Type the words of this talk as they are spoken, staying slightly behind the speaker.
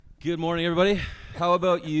Good morning, everybody. How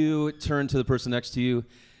about you turn to the person next to you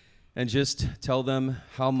and just tell them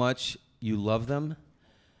how much you love them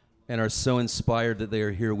and are so inspired that they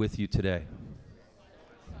are here with you today.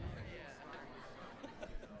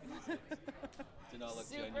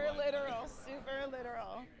 Super literal, super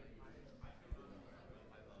literal.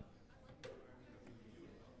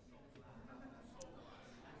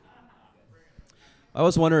 I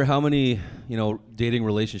always wonder how many, dating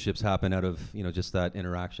relationships happen out of, just that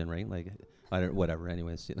interaction, right? Like, whatever,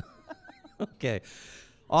 anyways, Okay.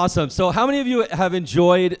 Awesome. So how many of you have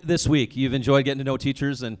enjoyed this week? You've enjoyed getting to know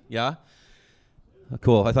teachers and, yeah?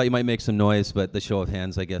 Cool. I thought you might make some noise, but the show of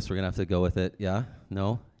hands, I guess we're going to have to go with it. Yeah?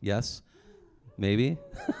 No? Yes? Maybe?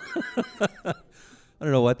 I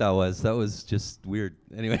don't know what that was. That was just weird.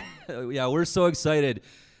 Anyway, yeah, we're so excited.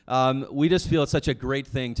 We just feel it's such a great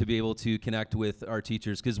thing to be able to connect with our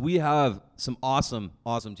teachers because we have some awesome,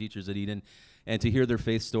 awesome teachers at Eden, and to hear their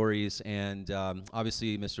faith stories. And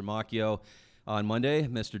obviously, Mr. Macchio on Monday,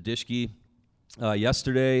 Mr. Dishke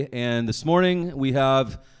yesterday, and this morning we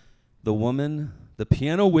have the woman, the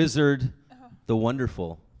piano wizard, the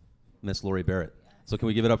wonderful Miss Lori Barrett. So can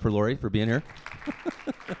we give it up for Lori for being here?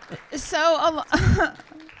 So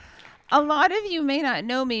a lot of you may not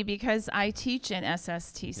know me because I teach in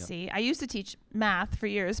SSTC. Yep. I used to teach math for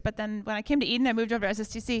years, but then when I came to Eden, I moved over to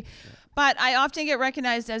SSTC. Yep. But I often get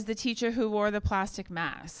recognized as the teacher who wore the plastic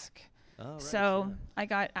mask. Oh, right, so I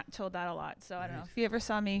got told that a lot. So I don't know if you ever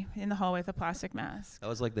saw me in the hallway with a plastic mask. That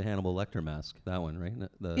was like the Hannibal Lecter mask, that one, right?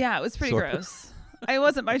 Yeah, it was pretty gross. It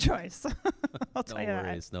wasn't my choice. I'll tell you that. No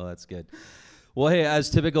worries. No, that's good. Well, hey, as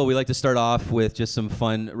typical, we like to start off with just some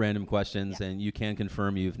fun, random questions, and you can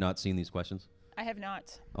confirm you've not seen these questions? I have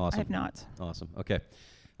not. Awesome. I have not. Awesome. Okay.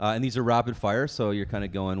 And these are rapid fire, so you're kind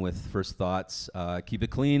of going with first thoughts. Keep it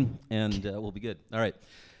clean, and we'll be good. All right.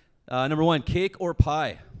 Number one, cake or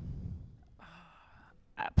pie?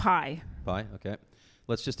 Pie. Pie, okay.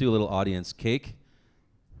 Let's just do a little audience. Cake?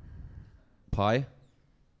 Pie?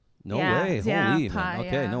 No way. Holy pie,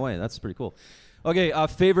 okay, no way. That's pretty cool. Okay,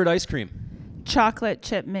 favorite ice cream? Chocolate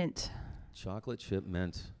chip mint. Chocolate chip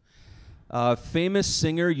mint. Famous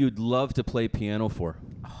singer you'd love to play piano for?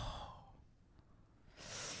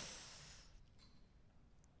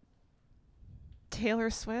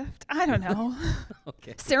 Taylor Swift? I don't know.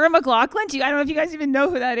 Okay. Sarah McLachlan? I don't know if you guys even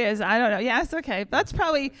know who that is. I don't know. Yes, okay. That's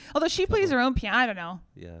probably, although she plays her own piano, I don't know.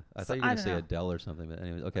 Yeah, I thought you were going to say Adele or something, but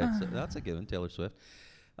anyways, okay, so that's a given, Taylor Swift.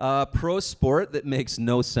 Pro sport that makes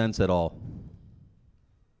no sense at all?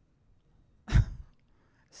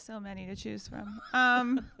 So many to choose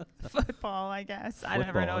from. Football, I guess. I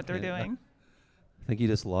never know what they're doing. I think you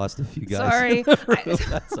just lost a few guys. Sorry.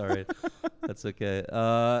 That's all right. That's okay.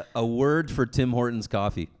 A word for Tim Hortons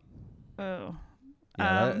coffee. Oh.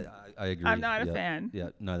 Yeah, I agree. I'm not a fan. Yeah,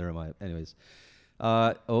 neither am I. Anyways.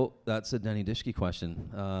 That's a Denny Dishke question.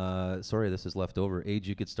 Sorry, this is left over. Age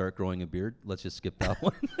you could start growing a beard? Let's just skip that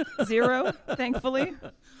one. 0, thankfully.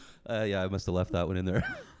 Yeah, I must have left that one in there.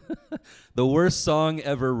 The worst song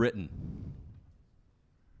ever written?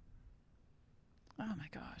 Oh, my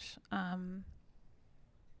gosh.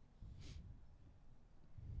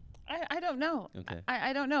 I don't know. Okay.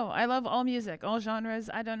 I don't know. I love all music, all genres.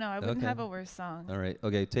 I don't know. I wouldn't have a worst song. All right.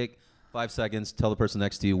 Okay, take 5 seconds. Tell the person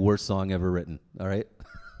next to you, worst song ever written. All right?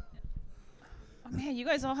 Oh, man, you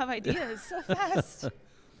guys all have ideas so fast.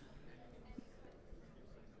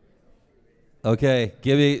 Okay,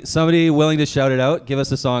 give me somebody willing to shout it out. Give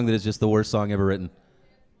us a song that is just the worst song ever written.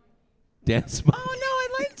 Dance Monkey. Oh, no, I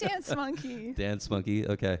like Dance Monkey. Dance Monkey.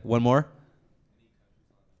 Okay, one more.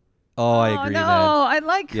 Oh, I agree, no, man. I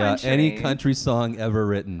like country. Yeah, any country song ever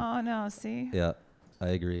written. Oh, no, see? Yeah, I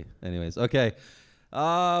agree. Anyways, okay.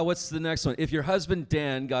 What's the next one? If your husband,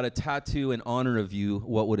 Dan, got a tattoo in honor of you,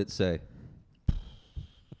 what would it say?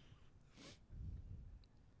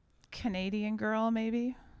 Canadian girl,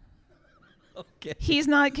 maybe? Okay. He's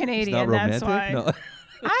not Canadian, He's not romantic? that's why. No.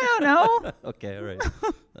 I don't know. Okay, all right.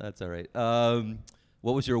 That's all right.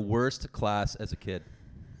 What was your worst class as a kid?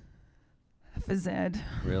 Phys ed.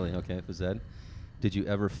 Really? Okay, phys ed. Did you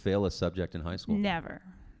ever fail a subject in high school? Never.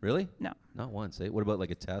 Really? No. Not once, eh? What about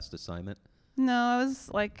like a test, assignment? No, I was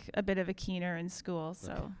like a bit of a keener in school,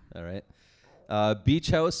 so. Okay. All right. Beach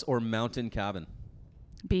house or mountain cabin?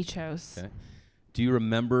 Beach house. Okay. Do you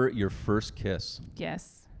remember your first kiss?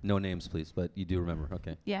 Yes. No names, please, but you do remember.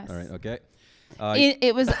 Okay. Yes. All right. Okay.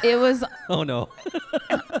 It was. Oh no.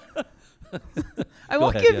 I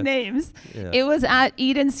won't give names. Yeah. It was at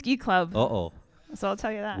Eden Ski Club. Uh-oh. So I'll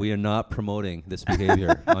tell you that. We are not promoting this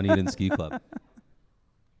behavior on Eden Ski Club.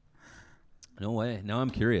 No way. Now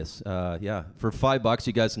I'm curious. Yeah. For $5,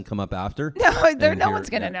 you guys can come up after. No one's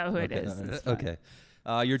going to know who it is. It's fine. Okay.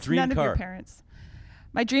 Your dream None car. of your parents.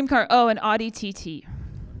 My dream car, an Audi TT.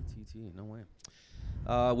 TT. No way.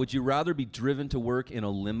 Would you rather be driven to work in a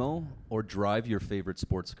limo or drive your favorite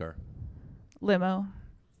sports car? Limo.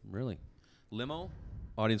 Really? Limo?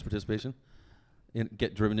 Audience participation?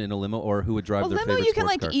 Get driven in a limo, or who would drive their favorite limo, you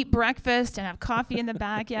sports can car? eat breakfast and have coffee in the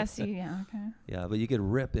back. Yes, okay. Yeah, but you could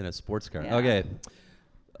rip in a sports car. Yeah. Okay.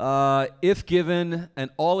 If given an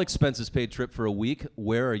all expenses paid trip for a week,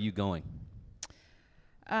 where are you going?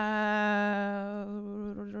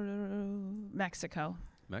 Mexico.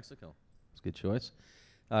 Mexico. It's a good choice.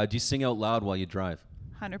 Do you sing out loud while you drive?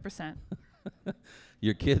 100%.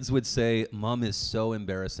 Your kids would say, Mom is so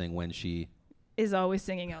embarrassing when she... Is always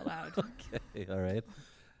singing out loud. Okay, all right.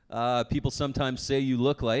 People sometimes say you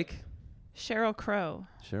look like... Sheryl Crow.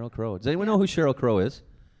 Sheryl Crow. Does anyone know who Sheryl Crow is?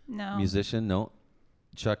 No. Musician? No.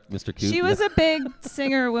 Chuck, Mr. Coote? She was a big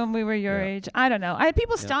singer when we were your Yeah. age. I don't know. I had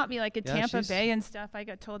people stop me like at Yeah, Tampa she's- Bay and stuff. I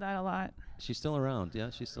got told that a lot. She's still around. Yeah,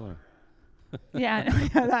 she's still around. Yeah,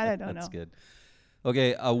 that I don't know. That's good.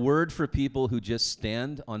 Okay, a word for people who just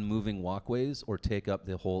stand on moving walkways or take up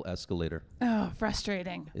the whole escalator. Oh,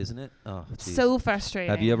 frustrating. Isn't it? Oh, geez. So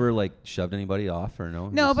frustrating. Have you ever like shoved anybody off or no?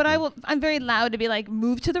 No, Just, but I'm very loud to be like,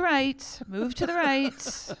 move to the right, move to the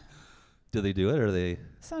right. Do they do it, or they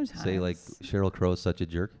Sometimes. say like Sheryl Crow is such a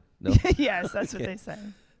jerk? No. Yes, that's what Okay. they say.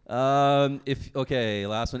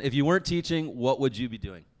 Last one. If you weren't teaching, what would you be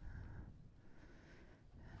doing?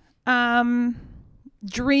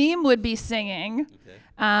 Dream would be singing. Okay.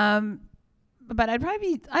 But I'd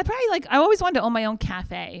probably like, I always wanted to own my own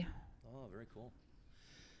cafe. Oh, very cool.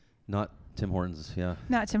 Not Tim Hortons, yeah.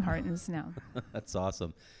 Not Tim Hortons, no. That's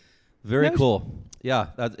awesome. Very No, cool. Yeah,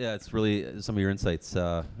 it's really some of your insights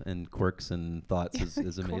and quirks and thoughts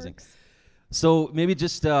is amazing. Quirks. So maybe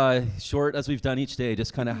just short, as we've done each day,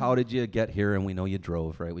 just kind of how did you get here? And we know you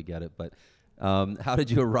drove, right? We get it. But how did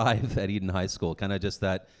you arrive at Eden High School? Kind of just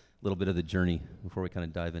that little bit of the journey before we kind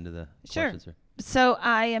of dive into the Sure. questions here. So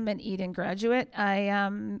I am an Eden graduate.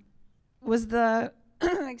 I was the,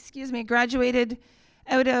 graduated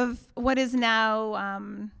out of what is now,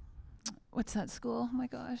 what's that school? Oh my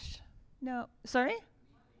gosh. No, sorry?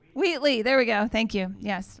 Wheatley. There we go. Thank you.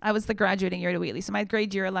 Yes, I was the graduating year to Wheatley. So my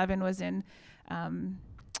grade year 11 was in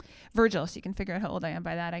Virgil. So you can figure out how old I am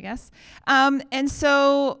by that, I guess. And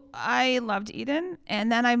so I loved Eden.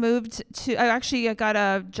 And then I moved to, I got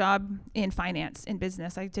a job in finance, in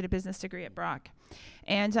business. I did a business degree at Brock.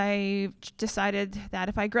 And I decided that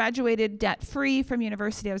if I graduated debt-free from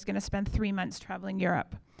university, I was going to spend 3 months traveling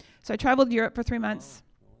Europe. So I traveled Europe for 3 months,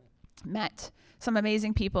 met some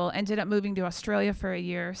amazing people, ended up moving to Australia for a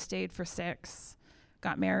year, stayed for 6,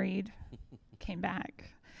 got married, came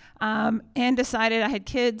back, and decided I had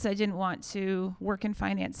kids. I didn't want to work in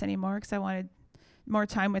finance anymore because I wanted more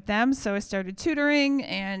time with them. So I started tutoring,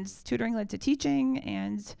 and tutoring led to teaching.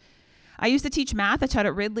 And I used to teach math. I taught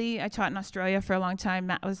at Ridley. I taught in Australia for a long time.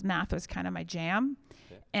 Math was kind of my jam.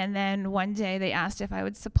 Okay. And then one day they asked if I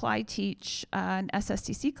would supply teach an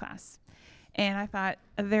SSTC class. And I thought,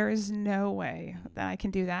 there is no way that I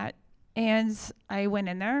can do that. And I went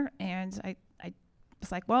in there, and I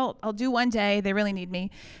was like, well, I'll do one day. They really need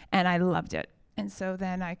me. And I loved it. And so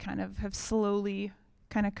then I kind of have slowly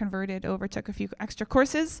kind of converted over, took a few extra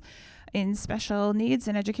courses in special needs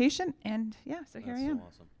and education. And yeah, so here I am.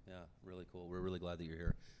 That's so awesome. Yeah, really cool. We're really glad that you're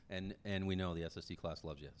here. And we know the SST class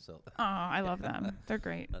loves you. So. Oh, I love them. They're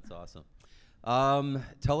great. That's awesome.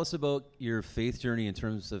 Tell us about your faith journey in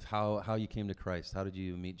terms of how you came to Christ. How did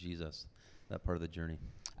you meet Jesus? That part of the journey.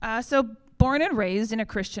 So born and raised in a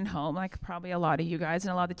Christian home, like probably a lot of you guys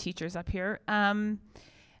and a lot of the teachers up here.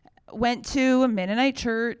 Went to a Mennonite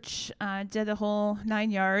church, did the whole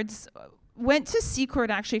 9 yards. Went to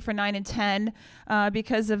Secord actually for 9 and 10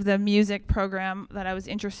 because of the music program that I was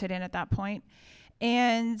interested in at that point.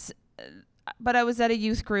 But I was at a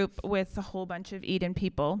youth group with a whole bunch of Eden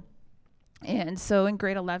people. And so in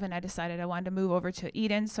grade 11, I decided I wanted to move over to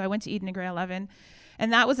Eden. So I went to Eden in grade 11.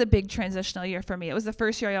 And that was a big transitional year for me. It was the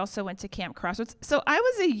first year I also went to Camp Crossroads. So I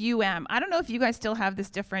was a UM. I don't know if you guys still have this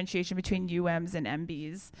differentiation between UMs and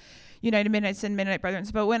MBs, United Mennonites and Mennonite Brethren.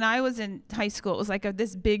 But when I was in high school, it was like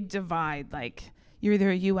this big divide. Like you're either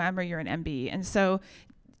a UM or you're an MB. And so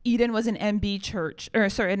Eden was an MB church, an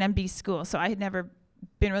MB school. So I had never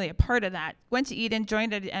been really a part of that. Went to Eden,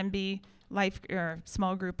 joined an MB life or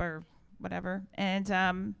small group or whatever,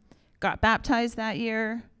 and got baptized that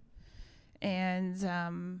year. And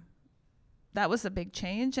that was a big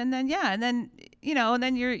change. And then,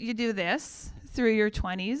 you do this through your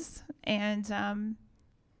 20s. And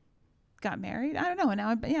got married. I don't know.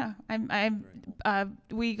 And now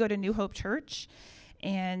we go to New Hope Church,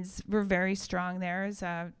 and we're very strong there as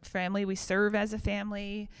a family. We serve as a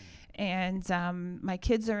family, and my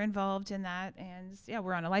kids are involved in that. And yeah,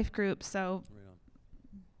 we're on a life group. So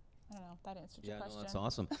I don't know if that answered your question. No, that's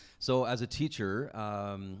awesome. So as a teacher,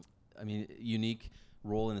 I mean, unique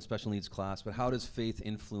role in a special needs class, but how does faith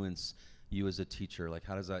influence you as a teacher? Like,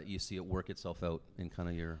 how does that, you see it work itself out in kind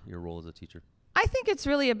of your role as a teacher? I think it's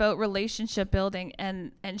really about relationship building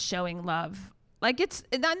and showing love. Like, it's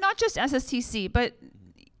not just SSTC, but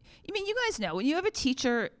I mean, you guys know, when you have a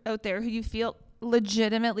teacher out there who you feel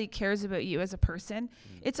legitimately cares about you as a person,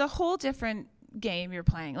 it's a whole different game you're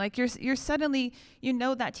playing. Like, you're suddenly, you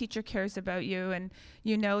know, that teacher cares about you, and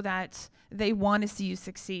you know that they want to see you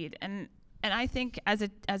succeed. And I think as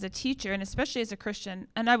a teacher, and especially as a Christian,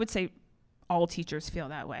 and I would say all teachers feel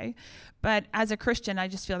that way, but as a Christian, I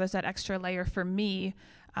just feel there's that extra layer for me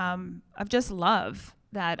of just love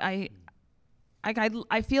that I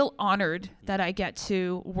feel honored that I get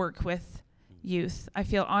to work with youth. I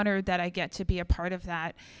feel honored that I get to be a part of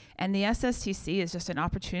that. And the SSTC is just an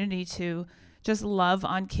opportunity to just love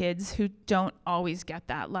on kids who don't always get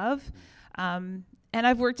that love. And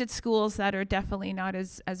I've worked at schools that are definitely not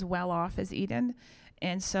as well off as Eden.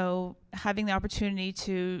 And so having the opportunity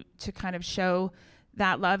to kind of show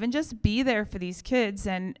that love and just be there for these kids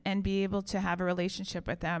and be able to have a relationship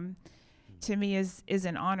with them, to me is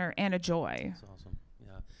an honor and a joy. That's awesome.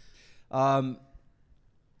 Yeah.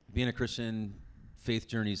 Being a Christian, faith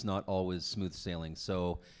journey is not always smooth sailing.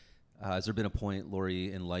 So has there been a point,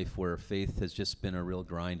 Lori, in life where faith has just been a real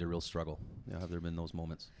grind, a real struggle? Have there been those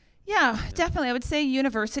moments? Yeah, definitely. I would say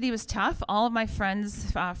university was tough. All of my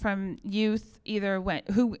friends from youth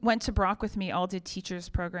who went to Brock with me all did teachers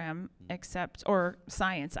program or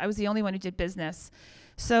science. I was the only one who did business.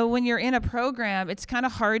 So when you're in a program, it's kind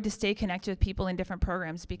of hard to stay connected with people in different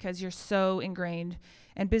programs because you're so ingrained.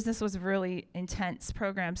 And business was a really intense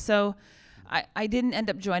program. So I didn't end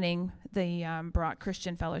up joining the Brock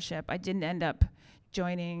Christian Fellowship. I didn't end up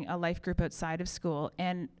joining a life group outside of school.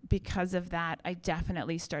 And because of that, I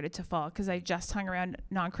definitely started to fall because I just hung around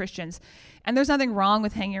non-Christians. And there's nothing wrong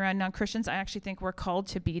with hanging around non-Christians. I actually think we're called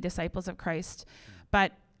to be disciples of Christ.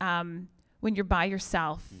 But when you're by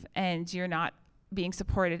yourself and you're not being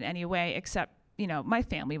supported in any way, except, my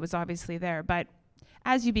family was obviously there. But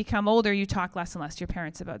as you become older, you talk less and less to your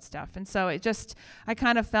parents about stuff. And so I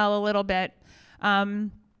kind of fell a little bit.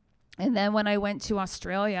 And then when I went to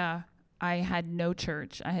Australia, I had no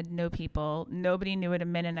church. I had no people. Nobody knew what a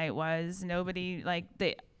Mennonite was. Nobody,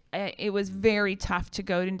 it was very tough to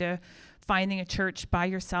go into finding a church by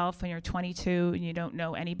yourself when you're 22 and you don't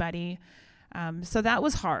know anybody. So that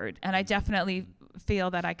was hard. And I definitely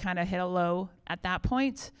feel that I kind of hit a low at that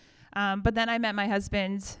point. But then I met my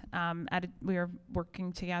husband. We were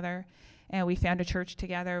working together, and we found a church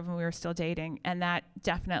together when we were still dating. And that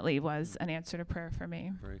definitely was an answer to prayer for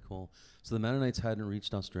me. Very cool. So the Mennonites hadn't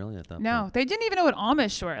reached Australia at that point? No, they didn't even know what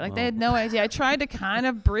Amish were. They had no idea. I tried to kind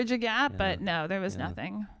of bridge a gap, but no, there was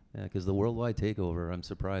nothing. Yeah, because the worldwide takeover, I'm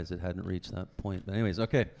surprised it hadn't reached that point. But anyways,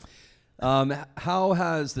 okay. How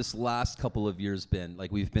has this last couple of years been?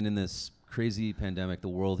 We've been in this crazy pandemic. The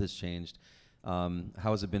world has changed. How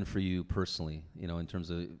has it been for you personally, in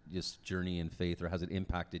terms of just journey and faith, or has it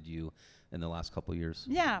impacted you in the last couple of years?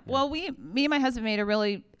 Yeah. Well, me and my husband made a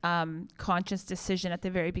really conscious decision at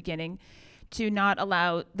the very beginning to not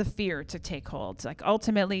allow the fear to take hold.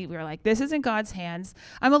 Ultimately, we were like, this is in God's hands.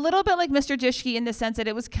 I'm a little bit like Mr. Dishke in the sense that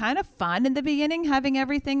it was kind of fun in the beginning, having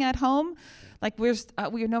everything at home.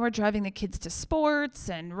 We know we're driving the kids to sports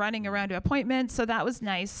and running around to appointments, so that was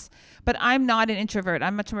nice. But I'm not an introvert.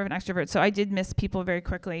 I'm much more of an extrovert, so I did miss people very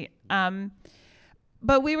quickly.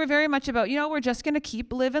 But we were very much about, we're just going to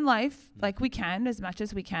keep living life like we can, as much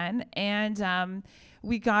as we can. And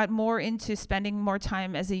we got more into spending more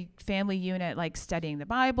time as a family unit, studying the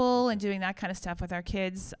Bible and doing that kind of stuff with our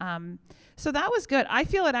kids. So that was good. I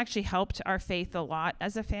feel it actually helped our faith a lot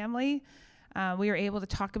as a family. We were able to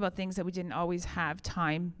talk about things that we didn't always have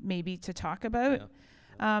time maybe to talk about.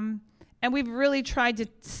 Yeah. And we've really tried to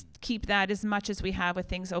keep that as much as we have with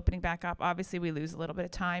things opening back up. Obviously, we lose a little bit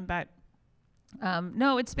of time, but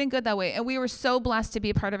no, it's been good that way. And we were so blessed to be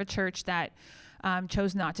a part of a church that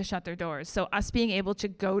chose not to shut their doors. So us being able to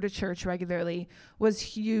go to church regularly was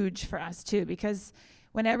huge for us too, because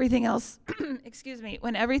when everything else,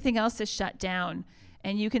 when everything else is shut down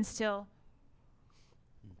and you can still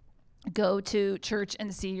go to church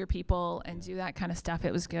and see your people and do that kind of stuff,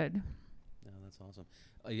 it was good. Yeah, that's awesome.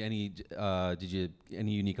 Did you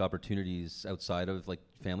any unique opportunities outside of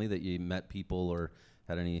family that you met people or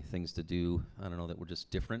had any things to do, I don't know, that were just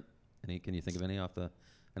different? Can you think of any off the?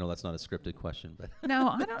 I know that's not a scripted question, but No,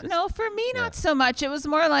 I don't know. For me, not so much. It was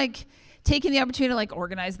more like taking the opportunity to like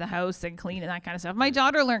organize the house and clean and that kind of stuff. My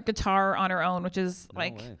daughter learned guitar on her own, which is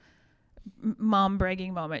mom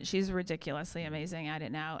bragging moment. She's ridiculously amazing at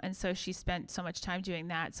it now. And so she spent so much time doing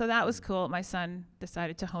that. So that was cool. My son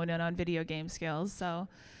decided to hone in on video game skills. So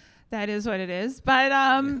that is what it is. But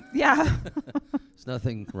yeah. There's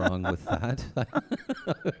nothing wrong with that.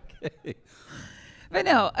 Okay. But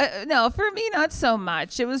no, for me, not so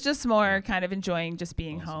much. It was just more kind of enjoying just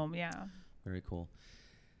being home. Yeah. Very cool.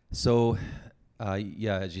 So,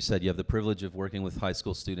 as you said, you have the privilege of working with high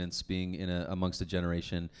school students, being amongst a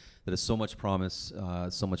generation that has so much promise,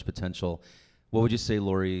 so much potential. What would you say,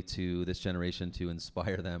 Lori, to this generation to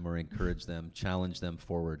inspire them or encourage them, challenge them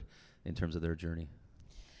forward in terms of their journey?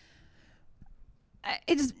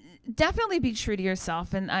 It's definitely be true to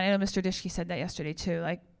yourself. And I know Mr. Dishke said that yesterday too.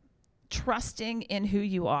 Like, trusting in who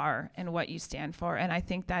you are and what you stand for. And I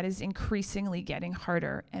think that is increasingly getting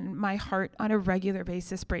harder. And my heart on a regular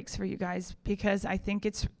basis breaks for you guys because I think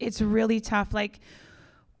it's really tough. Like,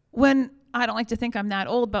 when I don't like to think I'm that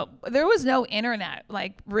old, but there was no internet,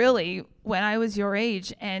 like really when I was your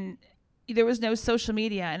age, and there was no social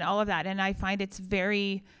media and all of that. And I find it's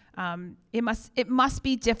very, it must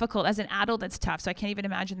be difficult as an adult. It's tough. So I can't even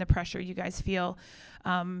imagine the pressure you guys feel,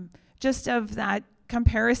 just of that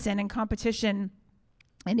comparison and competition.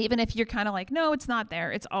 And even if you're kind of like, no, it's not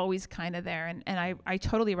there, it's always kind of there. And I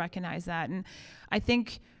totally recognize that. And I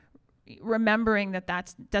think remembering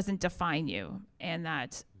that doesn't define you, and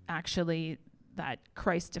that actually that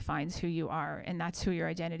Christ defines who you are, and that's who your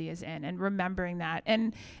identity is in, and remembering that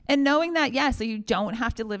and knowing that, yes, so you don't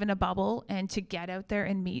have to live in a bubble and to get out there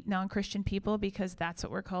and meet non-Christian people, because that's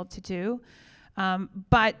what we're called to do.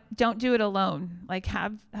 But don't do it alone. Like,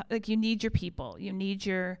 you need your people. You need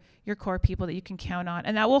your core people that you can count on,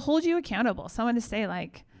 and that will hold you accountable. Someone to say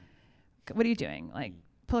like, what are you doing? Like,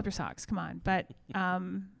 pull up your socks. Come on. But,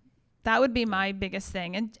 that would be my biggest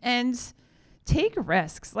thing. And take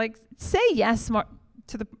risks. Like, say yes more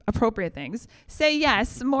to the appropriate things. Say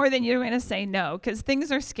yes more than you're going to say no, because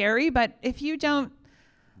things are scary. But if you don't,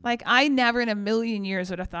 like, I never in a million years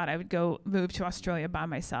would have thought I would go move to Australia by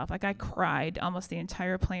myself. Like, I cried almost the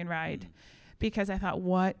entire plane ride because I thought,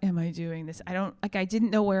 what am I doing this? I didn't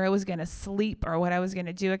know where I was going to sleep or what I was going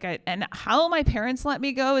to do. And how my parents let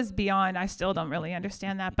me go is beyond, I still don't really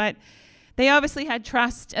understand that. But they obviously had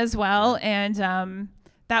trust as well. And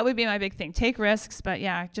that would be my big thing. Take risks, but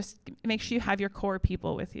yeah, just make sure you have your core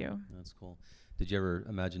people with you. That's cool. Did you ever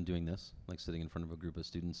imagine doing this, like sitting in front of a group of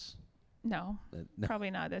students? No, probably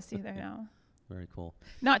not this either, no. Very cool.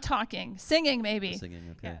 Not talking. Singing, maybe. Singing,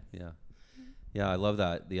 okay, yeah. Yeah, I love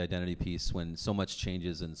that, the identity piece, when so much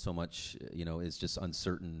changes and so much, is just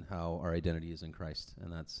uncertain how our identity is in Christ.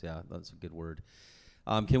 And that's a good word.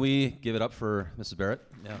 Can we give it up for Mrs. Barrett?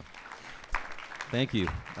 Yeah. Thank you.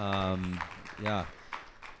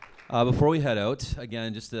 Before we head out,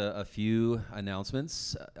 again, just a few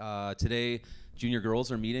announcements. Today, junior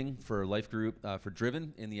girls are meeting for life group for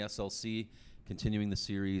Driven in the SLC, continuing the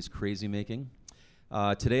series Crazy Making.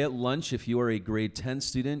 Today at lunch, if you are a grade 10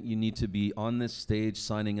 student, you need to be on this stage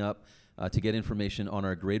signing up to get information on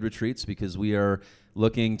our grade retreats, because we are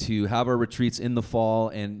looking to have our retreats in the fall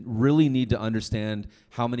and really need to understand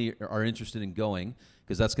how many are interested in going,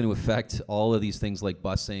 because that's going to affect all of these things like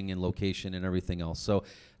busing and location and everything else. So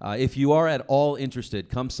if you are at all interested,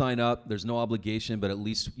 come sign up. There's no obligation, but at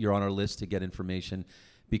least you're on our list to get information,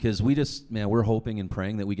 because we're hoping and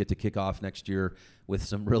praying that we get to kick off next year with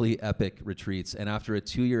some really epic retreats. And after a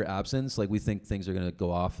 2-year absence, we think things are going to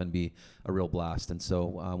go off and be a real blast. And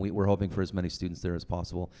so we're hoping for as many students there as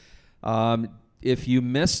possible. If you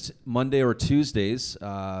missed Monday or Tuesday's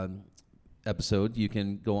episode, you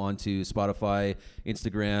can go on to Spotify,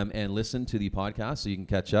 Instagram, and listen to the podcast so you can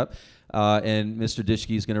catch up. And Mr.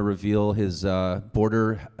 Dishke is going to reveal his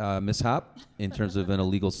border mishap in terms of an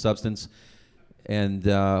illegal substance. And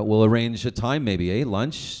we'll arrange a time, maybe,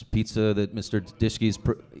 lunch, pizza that Mr. Dishke's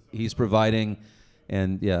he's providing.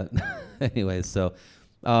 And yeah, anyways, so,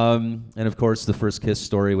 and of course, the first kiss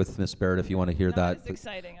story with Miss Barrett, if you want to hear that. It's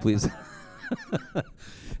exciting. Please.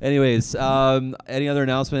 Anyways, any other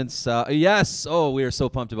announcements? Yes. Oh, we are so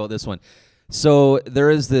pumped about this one. So there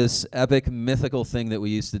is this epic mythical thing that we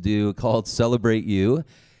used to do called Celebrate You.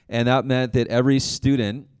 And that meant that every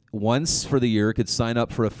student once for the year could sign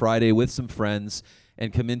up for a Friday with some friends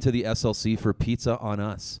and come into the SLC for Pizza on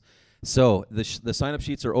Us. So the sign-up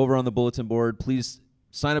sheets are over on the bulletin board. Please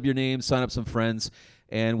sign up your name, sign up some friends,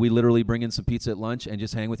 and we literally bring in some pizza at lunch and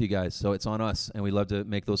just hang with you guys. So it's on us, and we love to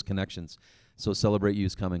make those connections. So Celebrate You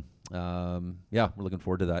is coming. We're looking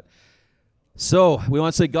forward to that. So we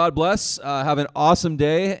want to say God bless. Have an awesome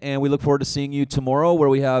day, and we look forward to seeing you tomorrow, where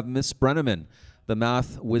we have Miss Brenneman, the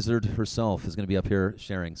math wizard herself, is going to be up here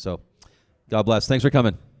sharing. So God bless. Thanks for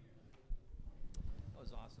coming. That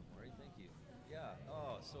was awesome, Lori. Thank you. Yeah.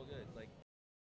 Oh, so good. Like.